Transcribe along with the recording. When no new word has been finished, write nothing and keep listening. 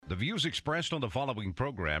The views expressed on the following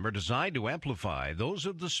program are designed to amplify those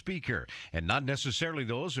of the speaker and not necessarily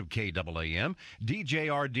those of KAAM,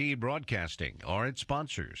 DJRD Broadcasting, or its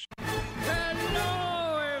sponsors.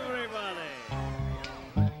 Hello, everybody.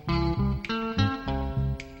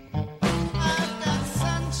 I've got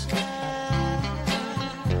sunshine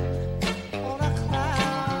on a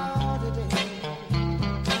cloudy day.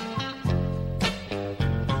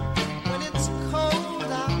 When it's cold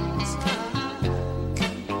outside,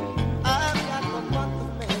 I've got the month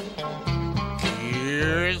of May.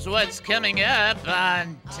 Here's what's coming up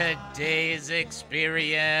on today's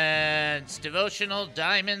experience. Devotional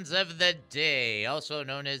Diamonds of the Day, also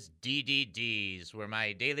known as DDDs, where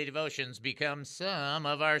my daily devotions become some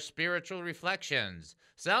of our spiritual reflections.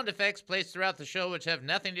 Sound effects placed throughout the show which have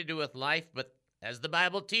nothing to do with life, but as the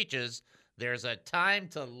Bible teaches, there's a time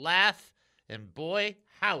to laugh, and boy,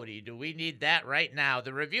 howdy, do we need that right now.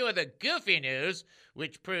 The review of the Goofy News,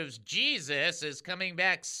 which proves Jesus is coming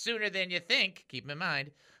back sooner than you think. Keep in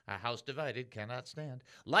mind, a house divided cannot stand.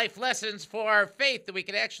 Life lessons for our faith that we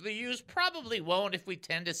could actually use, probably won't if we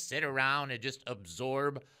tend to sit around and just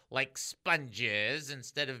absorb like sponges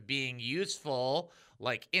instead of being useful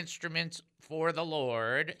like instruments for the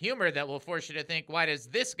Lord. Humor that will force you to think, why does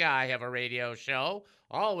this guy have a radio show?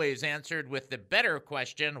 Always answered with the better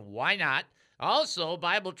question, why not? Also,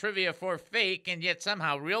 Bible trivia for fake and yet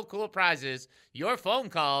somehow real cool prizes, your phone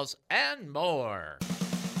calls, and more.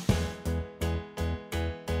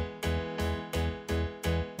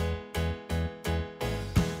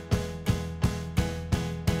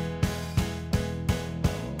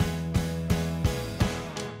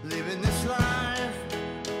 Living this life,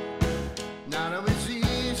 not always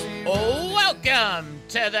easy. Welcome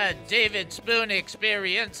to the David Spoon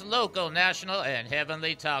Experience, local, national, and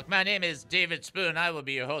heavenly talk. My name is David Spoon. I will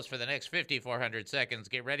be your host for the next 5,400 seconds.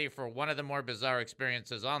 Get ready for one of the more bizarre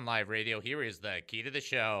experiences on live radio. Here is the key to the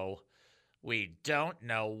show. We don't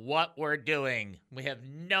know what we're doing. We have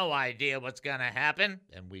no idea what's going to happen,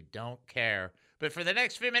 and we don't care. But for the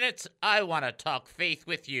next few minutes, I want to talk faith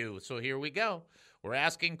with you. So here we go. We're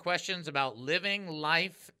asking questions about living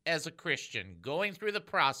life as a Christian, going through the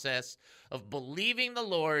process of believing the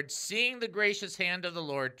Lord, seeing the gracious hand of the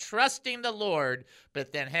Lord, trusting the Lord,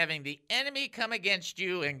 but then having the enemy come against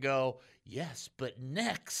you and go, yes, but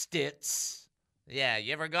next it's... Yeah,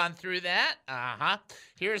 you ever gone through that? Uh-huh.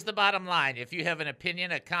 Here's the bottom line. If you have an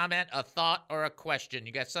opinion, a comment, a thought, or a question,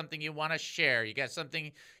 you got something you want to share, you got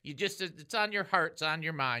something it's on your heart, it's on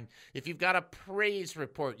your mind. If you've got a praise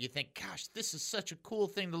report, you think, gosh, this is such a cool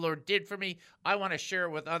thing the Lord did for me, I want to share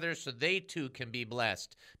it with others so they too can be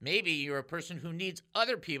blessed. Maybe you're a person who needs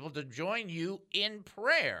other people to join you in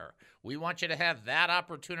prayer. We want you to have that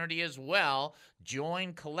opportunity as well.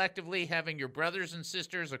 Join collectively, having your brothers and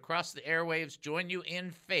sisters across the airwaves join you in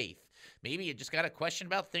faith. Maybe you just got a question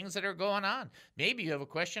about things that are going on. Maybe you have a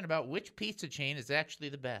question about which pizza chain is actually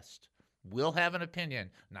the best. We'll have an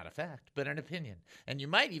opinion, not a fact, but an opinion. And you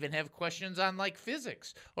might even have questions on like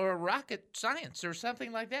physics or rocket science or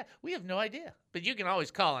something like that. We have no idea. But you can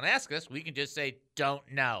always call and ask us. We can just say, don't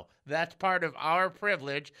know. That's part of our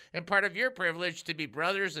privilege and part of your privilege to be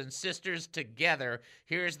brothers and sisters together.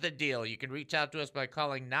 Here's the deal. You can reach out to us by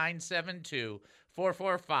calling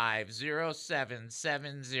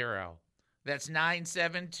 972-445-0770. That's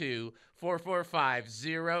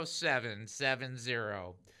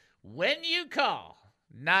 972-445-0770. When you call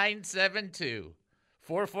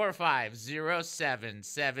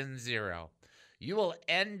 972-445-0770, you will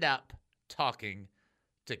end up talking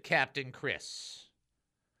to Captain Chris.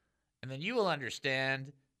 And then you will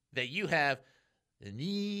understand that you have an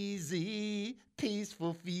easy,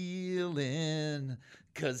 peaceful feeling,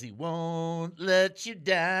 'cause he won't let you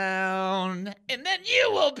down. And then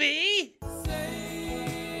you will be...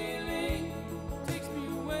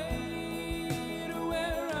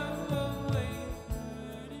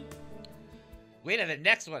 Wait a minute,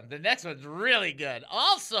 the next one's really good.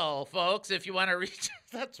 Also, folks, if you want to reach,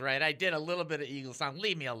 that's right, I did a little bit of Eagle song,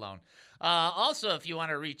 leave me alone. Also, if you want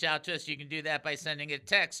to reach out to us, you can do that by sending a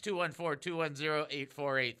text,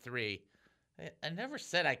 214-210-8483. I never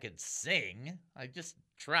said I could sing. I just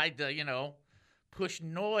tried to, push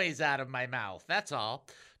noise out of my mouth, that's all.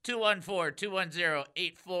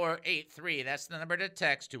 214-210-8483. That's the number to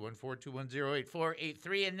text,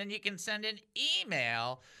 214-210-8483. And then you can send an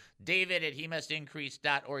email,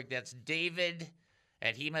 david@hemustincrease.org. That's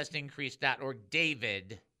david@hemustincrease.org.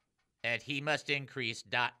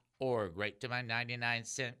 david@hemustincrease.org. Right to my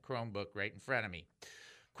 99-cent Chromebook right in front of me.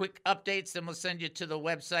 Quick updates, then we'll send you to the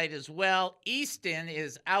website as well. Easton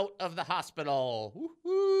is out of the hospital.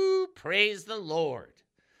 Woo-hoo! Praise the Lord.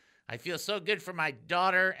 I feel so good for my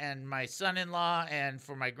daughter and my son-in-law and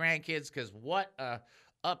for my grandkids, because what a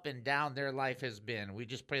up and down their life has been. We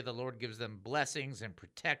just pray the Lord gives them blessings and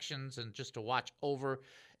protections and just to watch over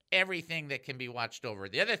everything that can be watched over.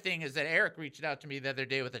 The other thing is that Eric reached out to me the other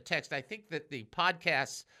day with a text. I think that the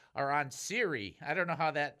podcasts are on Siri. I don't know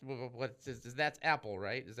how that, that's Apple,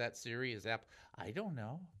 right? Is that Siri? Is Apple? I don't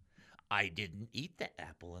know. I didn't eat the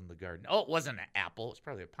apple in the garden. Oh, it wasn't an apple. It's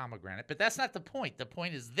probably a pomegranate. But that's not the point. The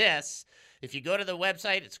point is this. If you go to the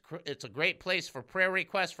website, it's a great place for prayer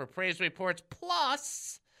requests, for praise reports,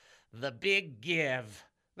 plus the Big Give.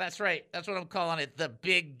 That's right. That's what I'm calling it, the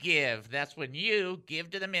Big Give. That's when you give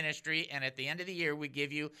to the ministry, and at the end of the year, we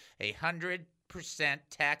give you 100%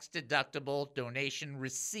 tax-deductible donation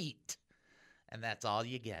receipt. And that's all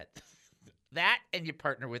you get. That, and you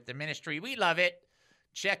partner with the ministry. We love it.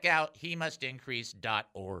 Check out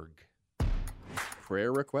HeMustIncrease.org.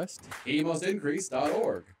 Prayer request?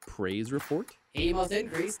 HeMustIncrease.org. Praise report?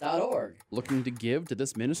 HeMustIncrease.org. Looking to give to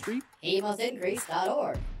this ministry?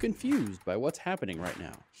 HeMustIncrease.org. Confused by what's happening right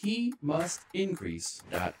now?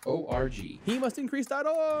 HeMustIncrease.org.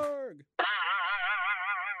 HeMustIncrease.org.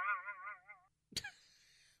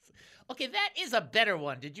 Okay, that is a better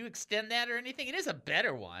one. Did you extend that or anything? It is a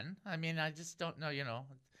better one. I mean, I just don't know, It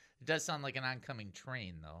does sound like an oncoming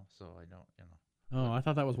train, though, so I don't, Oh, I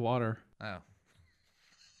thought that was water. Oh.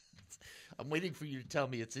 I'm waiting for you to tell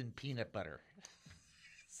me it's in peanut butter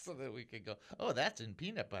so that we can go, oh, that's in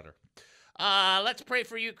peanut butter. Let's pray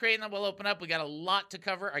for Ukraine, then we'll open up. We got a lot to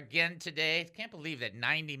cover again today. Can't believe that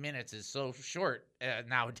 90 minutes is so short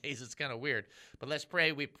nowadays. It's kind of weird. But let's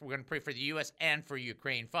pray. We're going to pray for the U.S. and for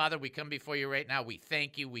Ukraine. Father, we come before you right now. We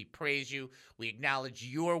thank you. We praise you. We acknowledge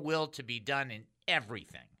your will to be done in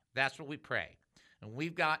everything. That's what we pray. And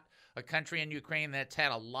we've got a country in Ukraine that's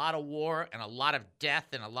had a lot of war and a lot of death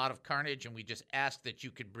and a lot of carnage, and we just ask that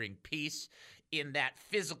you could bring peace in that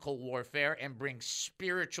physical warfare and bring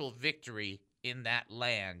spiritual victory in that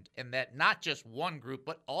land, and that not just one group,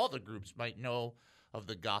 but all the groups might know of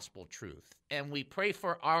the gospel truth. And we pray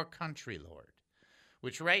for our country, Lord,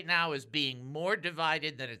 which right now is being more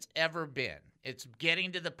divided than it's ever been. It's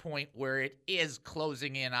getting to the point where it is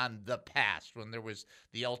closing in on the past when there was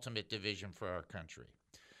the ultimate division for our country.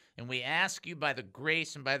 And we ask you by the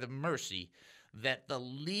grace and by the mercy that the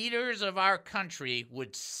leaders of our country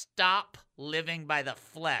would stop living by the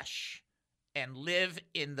flesh and live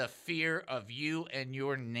in the fear of you and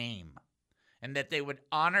your name, and that they would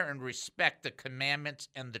honor and respect the commandments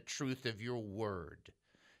and the truth of your word.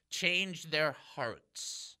 Change their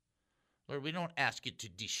hearts. Lord, we don't ask you to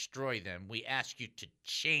destroy them. We ask you to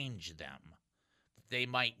change them, that they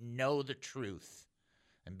might know the truth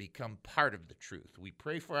and become part of the truth. We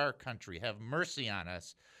pray for our country. Have mercy on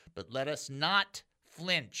us, but let us not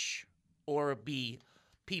flinch or be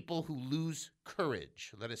people who lose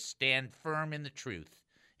courage. Let us stand firm in the truth.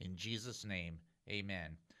 In Jesus' name,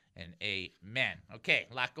 amen and amen. Okay,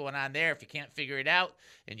 a lot going on there. If you can't figure it out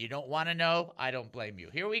and you don't want to know, I don't blame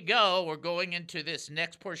you. Here we go. We're going into this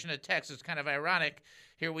next portion of text. It's kind of ironic.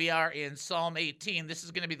 Here we are in Psalm 18. This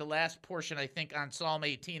is going to be the last portion, I think, on Psalm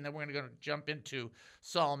 18. Then we're going to jump into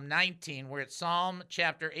Psalm 19. We're at Psalm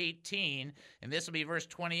chapter 18, and this will be verse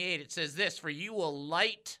 28. It says this, "For you will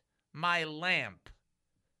light my lamp.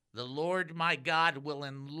 The Lord my God will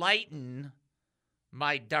enlighten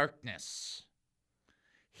my darkness."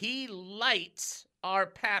 He lights our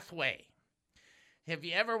pathway. Have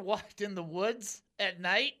you ever walked in the woods at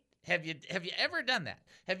night? Have you ever done that?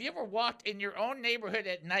 Have you ever walked in your own neighborhood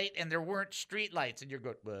at night and there weren't street lights and you're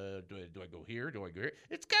going, do I go here? Do I go here?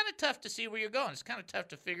 It's kind of tough to see where you're going. It's kind of tough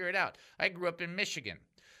to figure it out. I grew up in Michigan.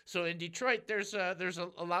 So in Detroit, there's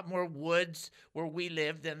a lot more woods where we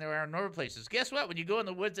live than there are in other places. Guess what? When you go in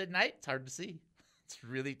the woods at night, it's hard to see. It's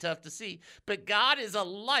really tough to see. But God is a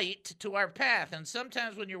light to our path. And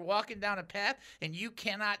sometimes when you're walking down a path and you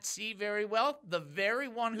cannot see very well, the very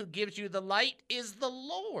one who gives you the light is the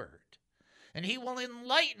Lord. And he will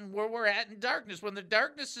enlighten where we're at in darkness. When the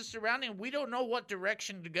darkness is surrounding, we don't know what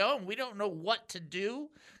direction to go and we don't know what to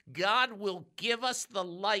do. God will give us the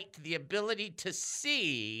light, the ability to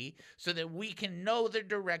see so that we can know the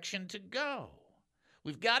direction to go.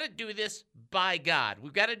 We've got to do this by God.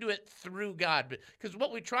 We've got to do it through God. Because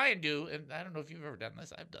what we try and do, and I don't know if you've ever done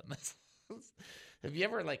this. I've done this. Have you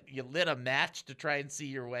ever, you lit a match to try and see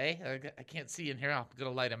your way? I can't see in here. I'm going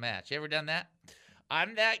to light a match. You ever done that?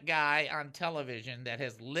 I'm that guy on television that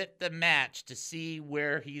has lit the match to see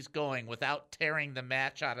where he's going without tearing the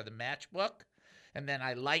match out of the matchbook. And then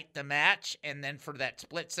I light the match, and then for that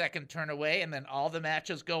split second, turn away, and then all the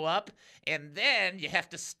matches go up. And then you have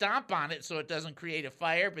to stomp on it so it doesn't create a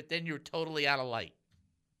fire, but then you're totally out of light.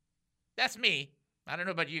 That's me. I don't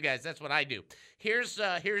know about you guys. That's what I do. Here's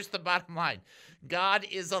the bottom line. God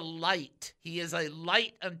is a light. He is a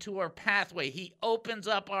light unto our pathway. He opens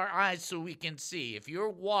up our eyes so we can see. If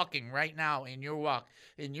you're walking right now in your walk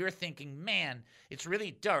and you're thinking, man, it's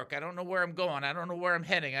really dark. I don't know where I'm going. I don't know where I'm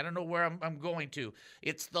heading. I don't know where I'm going to.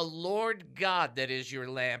 It's the Lord God that is your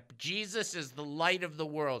lamp. Jesus is the light of the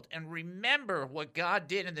world. And remember what God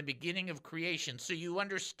did in the beginning of creation so you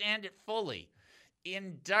understand it fully.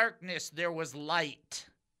 In darkness, there was light.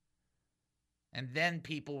 And then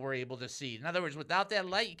people were able to see. In other words, without that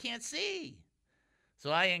light, you can't see.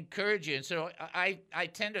 So I encourage you. And so I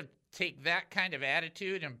tend to take that kind of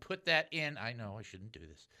attitude and put that in. I know I shouldn't do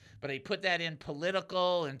this. But I put that in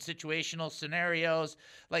political and situational scenarios.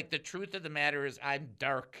 Like the truth of the matter is I'm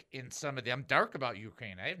dark in some of them. I'm dark about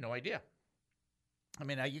Ukraine. I have no idea. I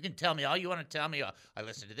mean, you can tell me all you want to tell me. I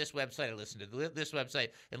listen to this website. I listen to this website.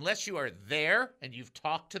 Unless you are there and you've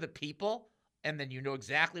talked to the people and then you know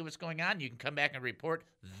exactly what's going on, you can come back and report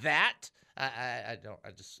that.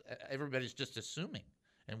 Everybody's just assuming.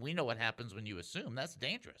 And we know what happens when you assume. That's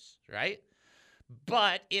dangerous, right?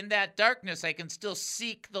 But in that darkness, I can still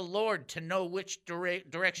seek the Lord to know which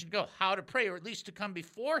direction to go, how to pray, or at least to come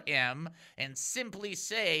before him and simply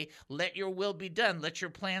say, let your will be done. Let your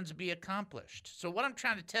plans be accomplished. So what I'm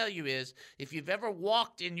trying to tell you is, if you've ever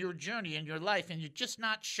walked in your journey in your life and you're just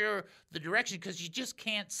not sure the direction because you just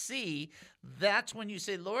can't see, that's when you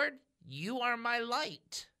say, Lord, you are my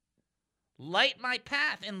light. Light my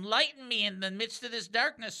path. Enlighten me in the midst of this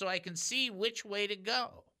darkness so I can see which way to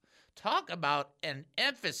go. Talk about an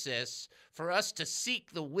emphasis for us to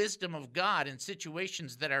seek the wisdom of God in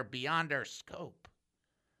situations that are beyond our scope.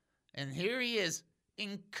 And here he is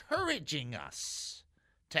encouraging us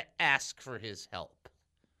to ask for his help.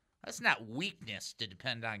 That's not weakness to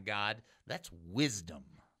depend on God. That's wisdom.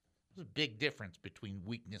 There's a big difference between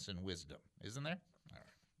weakness and wisdom, isn't there? All right.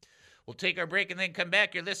 We'll take our break and then come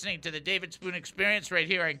back. You're listening to the David Spoon Experience right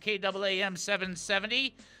here on KAAM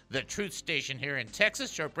 770. The Truth Station here in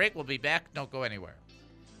Texas. Short break. We'll be back. Don't go anywhere.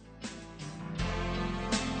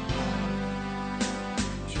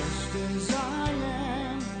 Just as I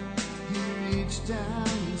am, he reached down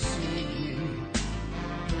and saved me.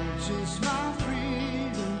 Purchased my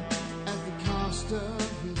freedom at the cost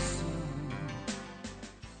of his son.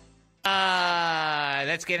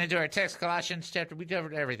 Let's get into our text. Colossians chapter. We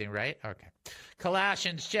covered everything, right? Okay.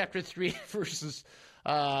 Colossians chapter 3, verses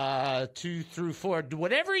 2 through 4.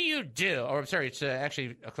 Whatever you do, or I'm sorry, it's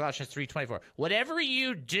actually Colossians 3:24. Whatever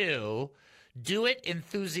you do, do it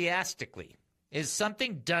enthusiastically. Is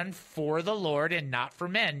something done for the Lord and not for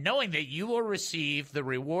men, knowing that you will receive the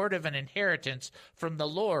reward of an inheritance from the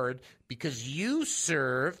Lord because you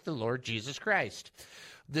serve the Lord Jesus Christ.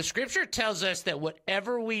 The scripture tells us that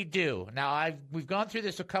whatever we do, now we've gone through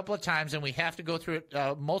this a couple of times and we have to go through it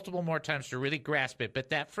multiple more times to really grasp it,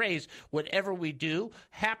 but that phrase, whatever we do,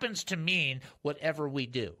 happens to mean whatever we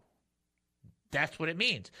do. That's what it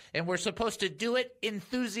means. And we're supposed to do it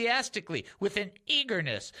enthusiastically, with an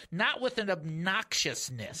eagerness, not with an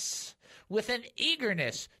obnoxiousness, with an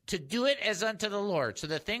eagerness to do it as unto the Lord. So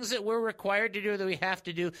the things that we're required to do, that we have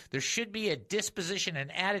to do, there should be a disposition,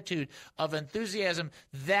 an attitude of enthusiasm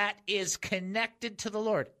that is connected to the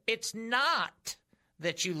Lord. It's not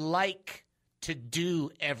that you like to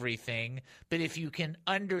do everything, but if you can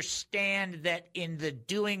understand that in the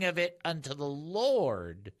doing of it unto the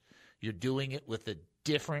Lord, you're doing it with a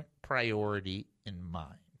different priority in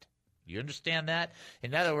mind. You understand that?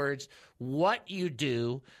 In other words, what you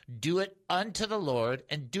do it unto the Lord,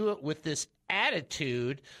 and do it with this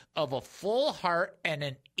attitude of a full heart and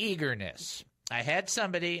an eagerness. I had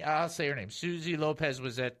somebody, I'll say her name, Susie Lopez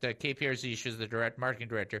was at KPRZ. She was the marketing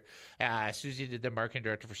director. Susie did the marketing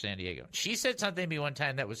director for San Diego. She said something to me one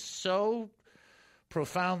time that was so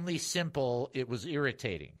profoundly simple, it was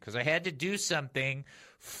irritating, because I had to do something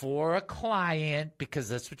for a client because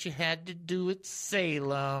that's what you had to do at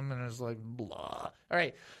Salem, and it was like, blah. All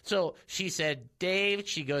right, so she said, Dave,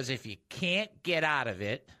 she goes, if you can't get out of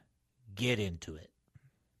it, get into it.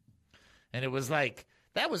 And it was like,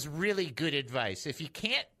 that was really good advice. If you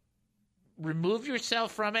can't remove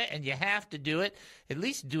yourself from it and you have to do it, at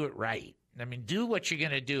least do it right. I mean, do what you're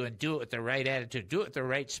going to do and do it with the right attitude. Do it with the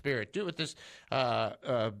right spirit. Do it with this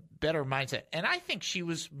better mindset. And I think she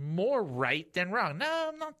was more right than wrong. No,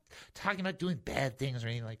 I'm not talking about doing bad things or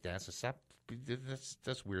anything like that. So stop.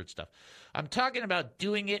 That's weird stuff. I'm talking about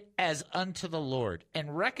doing it as unto the Lord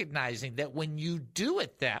and recognizing that when you do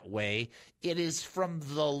it that way, it is from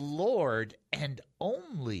the Lord and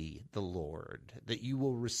only the Lord that you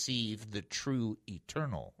will receive the true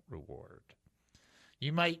eternal reward.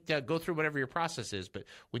 You might go through whatever your process is, but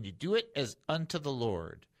when you do it as unto the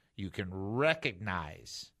Lord, you can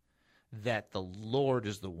recognize that the Lord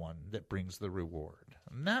is the one that brings the reward.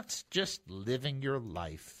 And that's just living your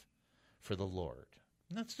life for the Lord.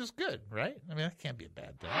 And that's just good, right? I mean, that can't be a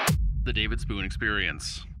bad thing. The David Spoon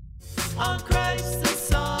Experience. On Christ the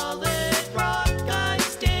solid rock I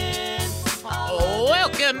stand.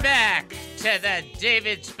 Welcome back to the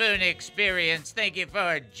David Spoon Experience. Thank you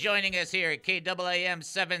for joining us here at KAAM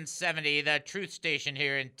 770, the truth station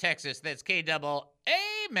here in Texas. That's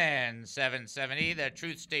KAAM 770, the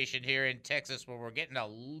truth station here in Texas, where we're getting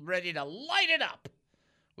ready to light it up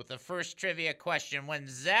with the first trivia question. When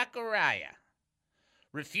Zechariah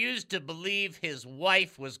refused to believe his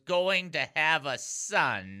wife was going to have a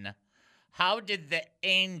son, how did the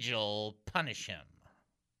angel punish him?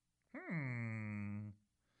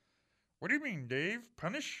 What do you mean, Dave?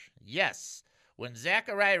 Punish? Yes. When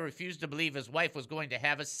Zechariah refused to believe his wife was going to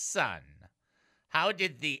have a son, how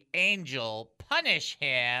did the angel punish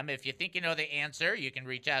him? If you think you know the answer, you can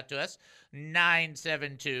reach out to us,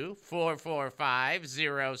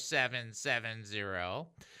 972-445-0770.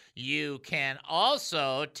 You can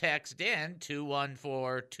also text in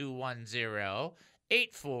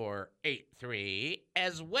 214-210-8483.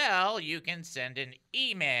 As well, you can send an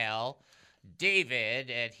email,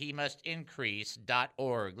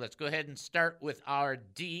 david@hemustincrease.org. Let's go ahead and start with our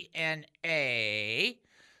DNA.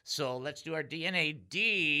 So let's do our DNA.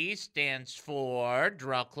 D stands for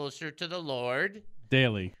draw closer to the Lord.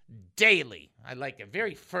 Daily. Daily. I like it.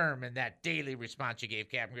 Very firm in that daily response you gave,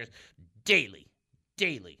 Captain Chris. Daily.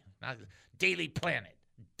 Daily. Not Daily Planet.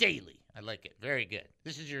 Daily. I like it. Very good.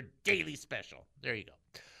 This is your daily special. There you go.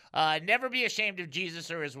 Never be ashamed of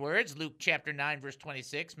Jesus or his words. Luke chapter 9, verse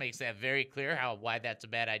 26 makes that very clear why that's a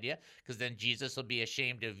bad idea, because then Jesus will be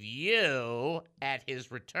ashamed of you at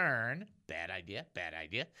his return. Bad idea, bad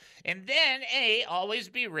idea. And then A, always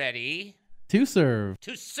be ready To serve.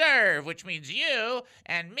 to serve, which means you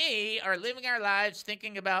and me are living our lives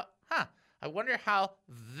thinking about, I wonder how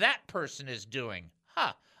that person is doing.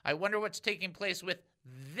 I wonder what's taking place with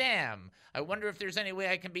them. I wonder if there's any way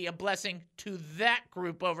I can be a blessing to that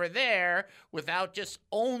group over there without just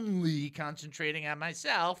only concentrating on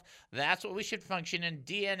myself. That's what we should function in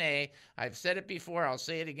DNA. I've said it before. I'll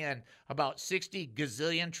say it again about 60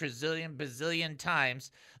 gazillion, trizillion, bazillion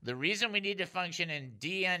times. The reason we need to function in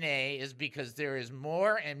DNA is because there is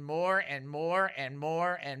more and more and more and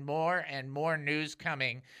more and more and more news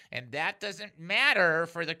coming. And that doesn't matter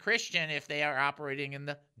for the Christian if they are operating in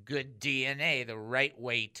the good DNA, the right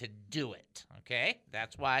way to do it. Okay?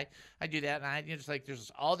 That's why I do that. And it's like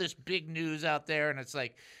there's all this big news out there, and it's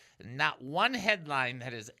like not one headline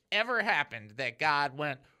that has ever happened that God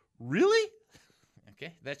went, really?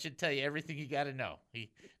 Okay? That should tell you everything you got to know. He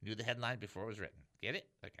knew the headline before it was written. Get it?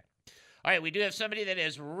 Okay. All right, we do have somebody that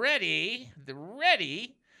is ready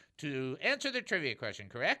to answer the trivia question,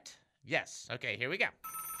 correct? Yes. Okay, here we go.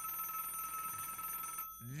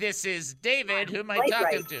 This is David. Who am I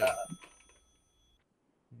talking to?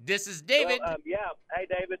 This is David. Well, Hey,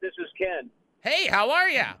 David, this is Ken. Hey, how are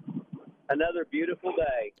you? Another beautiful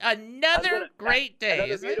day. Another great day.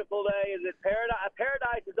 Another isn't beautiful day. Is it paradise?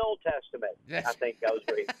 Paradise is Old Testament. Yes. I think I was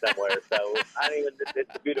reading somewhere. So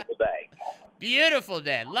it's a beautiful day. Beautiful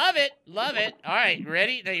day. Love it. Love it. All right,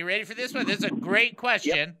 ready? Are you ready for this one? This is a great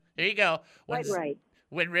question. Yep. Here you go. When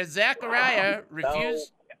Zechariah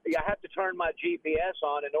refused... I have to turn my GPS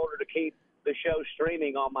on in order to keep the show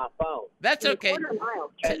streaming on my phone. That's okay. Turn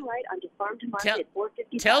right onto Farm to Market at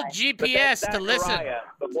 455. Tell GPS to listen.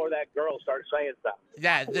 Before that girl started saying something.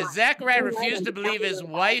 Yeah, the Zechariah refused to believe his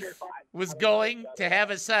wife was going to have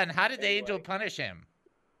a son. How did the angel punish him?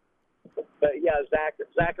 But yeah,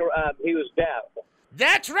 Zachariah, he was deaf.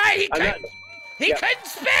 That's right. He couldn't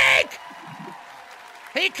speak.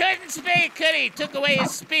 He couldn't speak, could he? Took away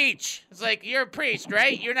his speech. It's like, you're a priest,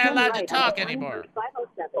 right? You're not allowed to talk anymore.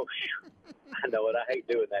 Oh, I know it. I hate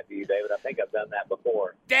doing that to you, David. I think I've done that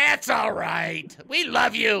before. That's all right. We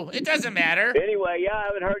love you. It doesn't matter. Anyway, I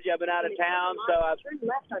haven't heard you. I've been out of town, so I've... Turn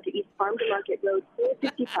left onto East Farm to Market Road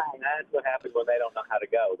 455. That's what happens when they don't know how to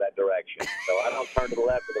go that direction. So I don't turn to the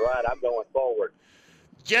left or the right. I'm going forward.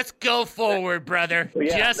 Just go forward, brother.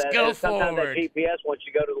 Yeah, go sometimes forward. That GPS wants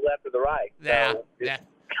you to go to the left or the right.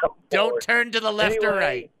 So don't turn to the left or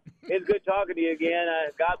right. It's good talking to you again.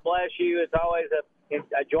 God bless you. It's always I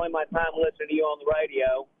enjoy my time listening to you on the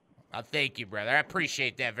radio. Thank you, brother. I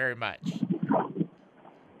appreciate that very much.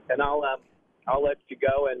 And I'll let you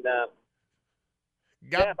go. And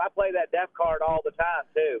Jeff, I play that deaf card all the time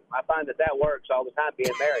too. I find that works all the time.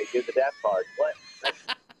 Being married, do the deaf card. What?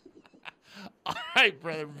 All right,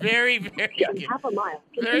 brother. Very, very good. Half a mile.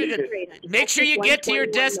 Very Continue good. straight until Make sure you get to your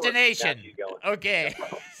 121 north. destination. Now you going. Okay.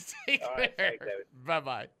 Take All right, care. thanks, David.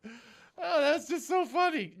 Bye-bye. Oh, that's just so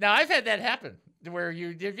funny. Now, I've had that happen. Where have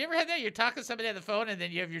you ever had that? You're talking to somebody on the phone, and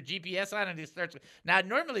then you have your GPS on, and it starts. Now,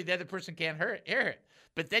 normally the other person can't hear it,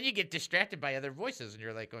 but then you get distracted by other voices, and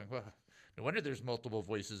you're like going, "Well, no wonder there's multiple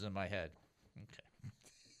voices in my head."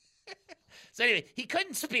 Okay. So anyway, he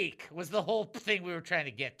couldn't speak. Was the whole thing we were trying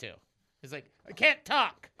to get to? He's like, "I can't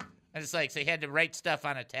talk," and it's like so he had to write stuff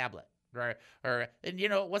on a tablet, and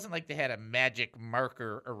it wasn't like they had a magic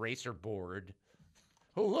marker eraser board.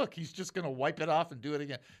 Oh, look, he's just going to wipe it off and do it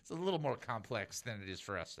again. It's a little more complex than it is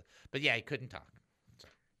for us. But yeah, he couldn't talk. So,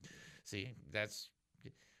 see, it's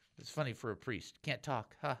funny for a priest. Can't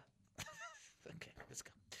talk, huh? Okay, let's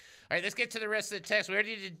go. All right, let's get to the rest of the text. We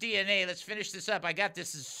already did DNA. Let's finish this up. I got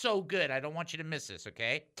this. This is so good. I don't want you to miss this,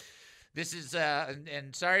 okay? This is,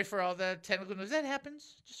 and sorry for all the technical news. That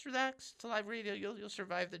happens. Just relax. It's a live radio. You'll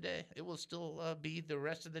survive the day. It will still be the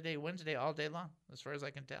rest of the day, Wednesday, all day long, as far as I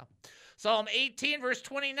can tell. Psalm 18, verse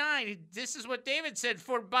 29. This is what David said.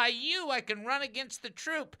 For by you I can run against the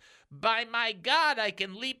troop. By my God I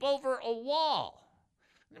can leap over a wall.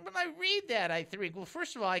 And when I read that, I think, well,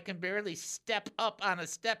 first of all, I can barely step up on a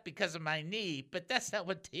step because of my knee, but that's not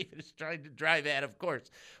what David is trying to drive at, of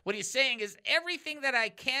course. What he's saying is everything that I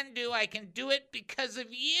can do it because of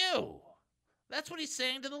you. That's what he's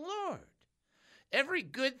saying to the Lord. Every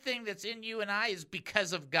good thing that's in you and I is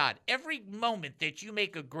because of God. Every moment that you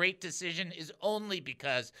make a great decision is only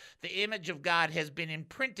because the image of God has been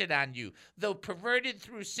imprinted on you. Though perverted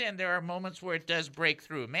through sin, there are moments where it does break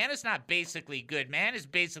through. Man is not basically good. Man is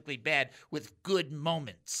basically bad with good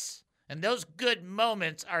moments. And those good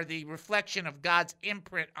moments are the reflection of God's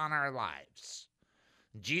imprint on our lives.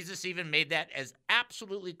 Jesus even made that as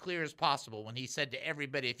absolutely clear as possible when he said to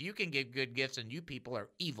everybody, if you can give good gifts and you people are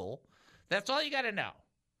evil, that's all you got to know.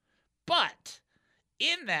 But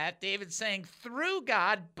in that, David's saying, through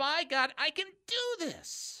God, by God, I can do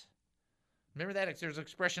this. Remember that? There's an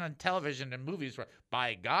expression on television and movies where,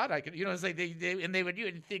 by God, I can, it's like they would use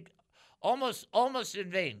it and think almost in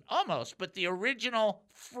vain. Almost, but the original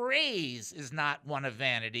phrase is not one of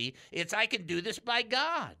vanity. It's, I can do this by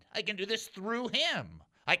God. I can do this through him.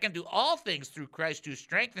 I can do all things through Christ who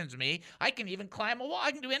strengthens me. I can even climb a wall.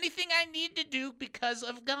 I can do anything I need to do because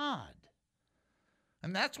of God.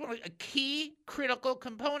 And that's a key critical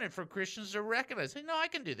component for Christians to recognize. Hey, no, I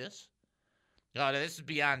can do this. Oh, this is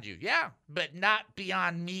beyond you. Yeah, but not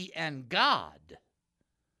beyond me and God.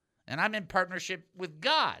 And I'm in partnership with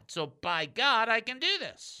God. So by God, I can do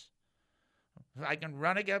this. I can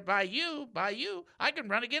run against by you, I can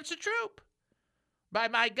run against a troop. By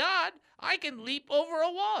my God, I can leap over a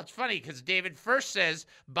wall. It's funny because David first says,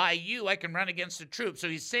 by you, I can run against a troop. So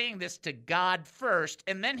he's saying this to God first,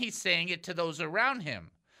 and then he's saying it to those around him.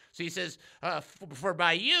 So he says, for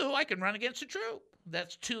by you, I can run against a troop.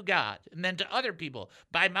 That's to God. And then to other people.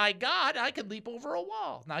 By my God, I can leap over a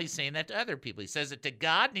wall. Now he's saying that to other people. He says it to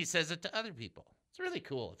God, and he says it to other people. It's really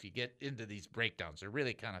cool if you get into these breakdowns. They're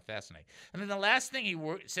really kind of fascinating. And then the last thing he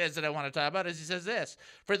says that I want to talk about is he says this,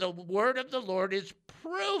 for the word of the Lord is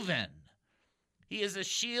proven. He is a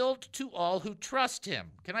shield to all who trust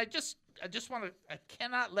him. I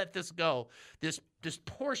cannot let this go. This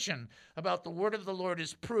portion about the word of the Lord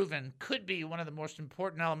is proven could be one of the most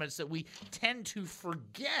important elements that we tend to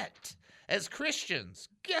forget as Christians.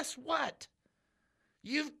 Guess what?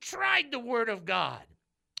 You've tried the word of God,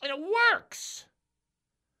 and it works.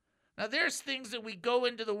 Now, there's things that we go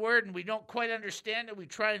into the word and we don't quite understand it. We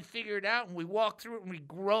try and figure it out, and we walk through it and we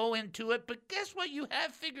grow into it. But guess what you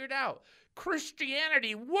have figured out?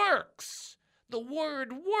 Christianity works. The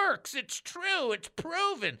word works. It's true. It's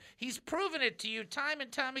proven. He's proven it to you time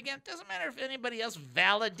and time again. It doesn't matter if anybody else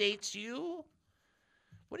validates you.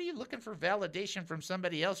 What are you looking for validation from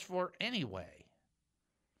somebody else for anyway?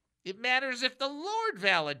 It matters if the Lord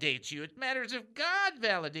validates you. It matters if God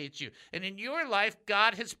validates you. And in your life,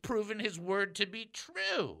 God has proven his word to be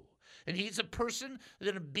true. And he's a person,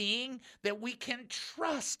 a being that we can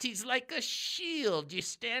trust. He's like a shield. You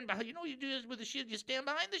stand behind, what you do with a shield? You stand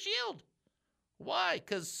behind the shield. Why?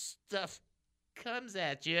 Because stuff comes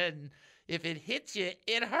at you, and if it hits you,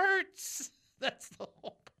 it hurts. That's the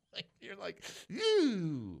whole point. You're like,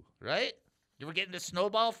 ooh, right? You ever get in a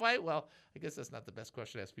snowball fight? Well, I guess that's not the best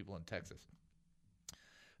question to ask people in Texas.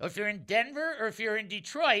 If you're in Denver or if you're in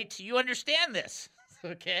Detroit, you understand this,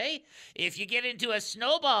 okay? If you get into a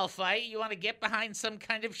snowball fight, you want to get behind some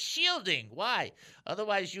kind of shielding. Why?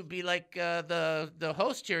 Otherwise, you'd be like the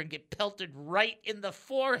host here and get pelted right in the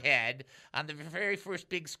forehead on the very first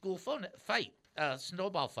big school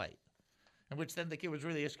snowball fight. in which then the kid was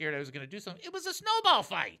really scared I was going to do something. It was a snowball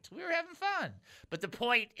fight. We were having fun. But the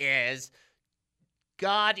point is,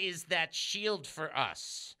 God is that shield for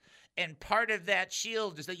us. And part of that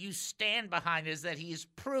shield is that you stand behind is that he's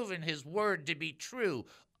proven his word to be true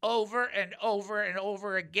over and over and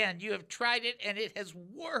over again. You have tried it and it has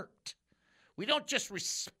worked. We don't just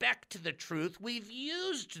respect the truth, we've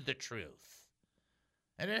used the truth.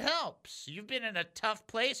 And it helps. You've been in a tough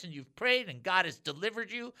place and you've prayed and God has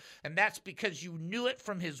delivered you. And that's because you knew it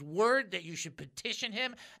from his word that you should petition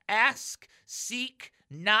him, ask, seek,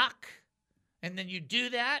 knock. And then you do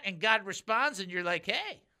that and God responds and you're like,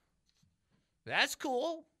 hey, that's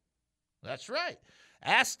cool. That's right.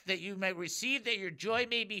 Ask that you may receive, that your joy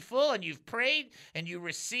may be full. And you've prayed and you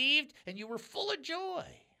received and you were full of joy.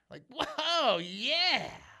 Like, wow,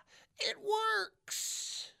 yeah, it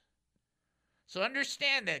works. So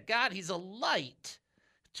understand that God, he's a light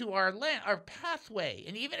to our pathway.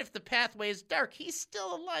 And even if the pathway is dark, he's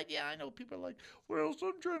still a light. Yeah, I know people are like, well,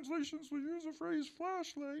 some translations will use the phrase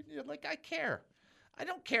flashlight. Yeah, like, I care. I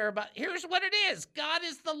don't care about, here's what it is. God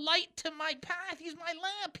is the light to my path. He's my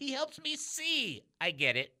lamp. He helps me see. I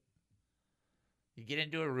get it. You get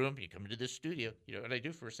into a room, you come into the studio. You know what I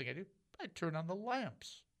do? First thing I do, I turn on the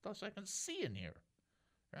lamps. Thus I can see in here,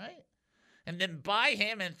 right? And then by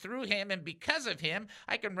him and through him and because of him,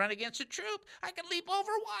 I can run against a troop. I can leap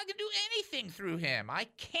over a wall. I can do anything through him. I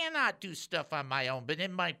cannot do stuff on my own. But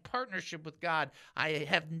in my partnership with God, I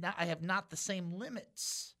have not the same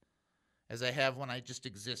limits as I have when I just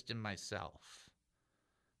exist in myself.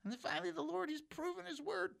 And then finally, the Lord has proven his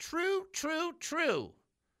word true, true, true.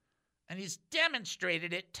 And he's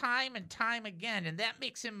demonstrated it time and time again. And that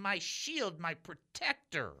makes him my shield, my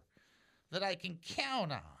protector that I can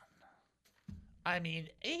count on. I mean,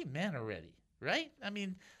 amen already, right? I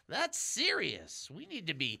mean, that's serious. We need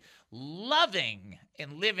to be loving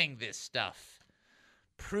and living this stuff,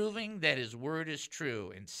 proving that his word is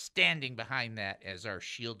true and standing behind that as our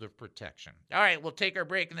shield of protection. All right, we'll take our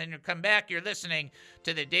break and then you'll come back. You're listening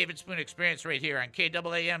to the David Spoon Experience right here on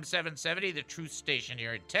KAAM 770, the truth station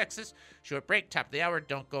here in Texas. Short break, top of the hour.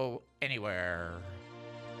 Don't go anywhere.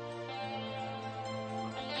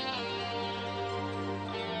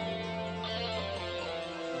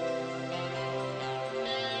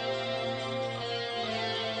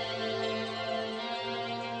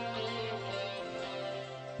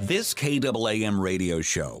 This KAAM radio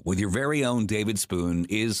show with your very own David Spoon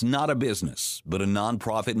is not a business, but a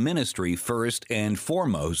nonprofit ministry first and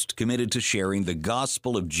foremost committed to sharing the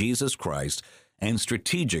gospel of Jesus Christ and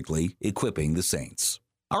strategically equipping the saints.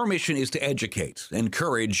 Our mission is to educate,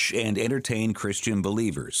 encourage, and entertain Christian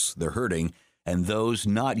believers, the hurting, and those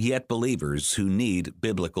not yet believers who need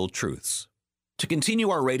biblical truths. To continue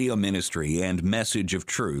our radio ministry and message of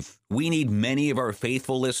truth, we need many of our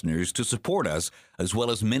faithful listeners to support us, as well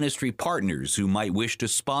as ministry partners who might wish to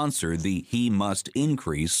sponsor the He Must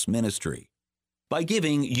Increase ministry. By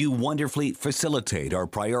giving, you wonderfully facilitate our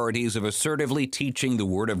priorities of assertively teaching the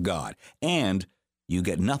Word of God, and you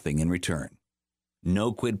get nothing in return.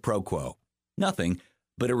 No quid pro quo. Nothing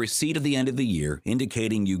but a receipt at the end of the year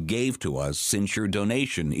indicating you gave to us, since your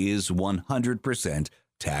donation is 100%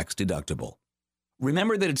 tax deductible.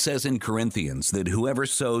 Remember that it says in Corinthians that whoever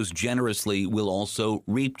sows generously will also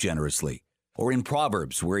reap generously. Or in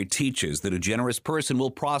Proverbs, where it teaches that a generous person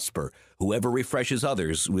will prosper. Whoever refreshes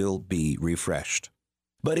others will be refreshed.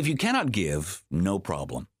 But if you cannot give, no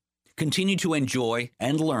problem. Continue to enjoy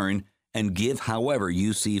and learn and give however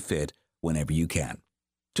you see fit whenever you can.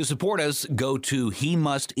 To support us, go to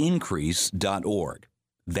HeMustIncrease.org.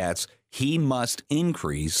 That's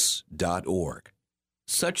HeMustIncrease.org.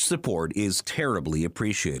 Such support is terribly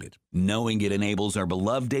appreciated, knowing it enables our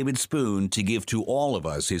beloved David Spoon to give to all of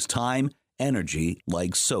us his time, energy,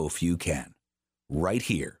 like so few can. Right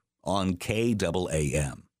here on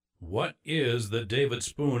KAAM. What is the David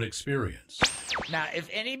Spoon Experience? Now, if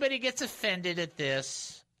anybody gets offended at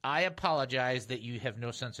this, I apologize that you have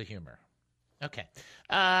no sense of humor. Okay.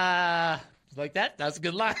 Like that? That's a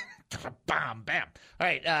good line. Bam, bam. All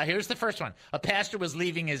right, here's the first one. A pastor was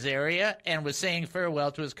leaving his area and was saying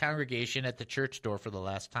farewell to his congregation at the church door for the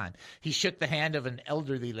last time. He shook the hand of an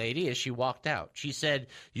elderly lady as she walked out. She said,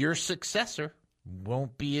 "Your successor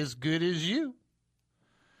won't be as good as you."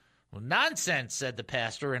 "Well, nonsense," said the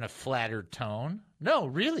pastor in a flattered tone. "No,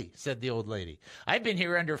 really," said the old lady. "I've been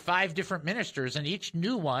here under 5 different ministers, and each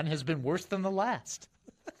new one has been worse than the last."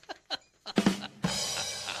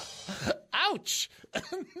 Ouch.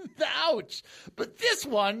 Ouch. But this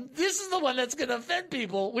is the one that's going to offend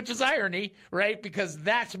people, which is irony, right? Because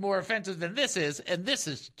that's more offensive than this is, and this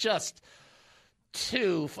is just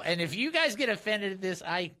too. And if you guys get offended at this,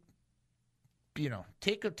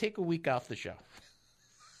 take a week off the show.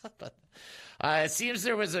 But it seems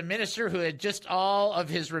there was a minister who had just all of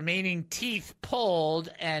his remaining teeth pulled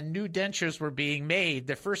and new dentures were being made.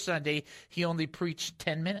 The first Sunday, he only preached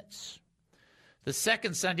 10 minutes. The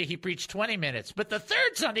second Sunday, he preached 20 minutes. But the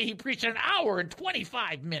third Sunday, he preached an hour and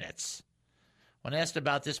 25 minutes. When asked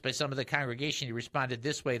about this by some of the congregation, he responded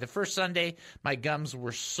this way: the first Sunday, my gums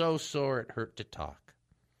were so sore it hurt to talk.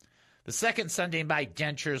 The second Sunday, my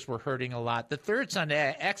dentures were hurting a lot. The third Sunday,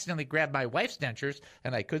 I accidentally grabbed my wife's dentures,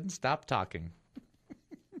 and I couldn't stop talking.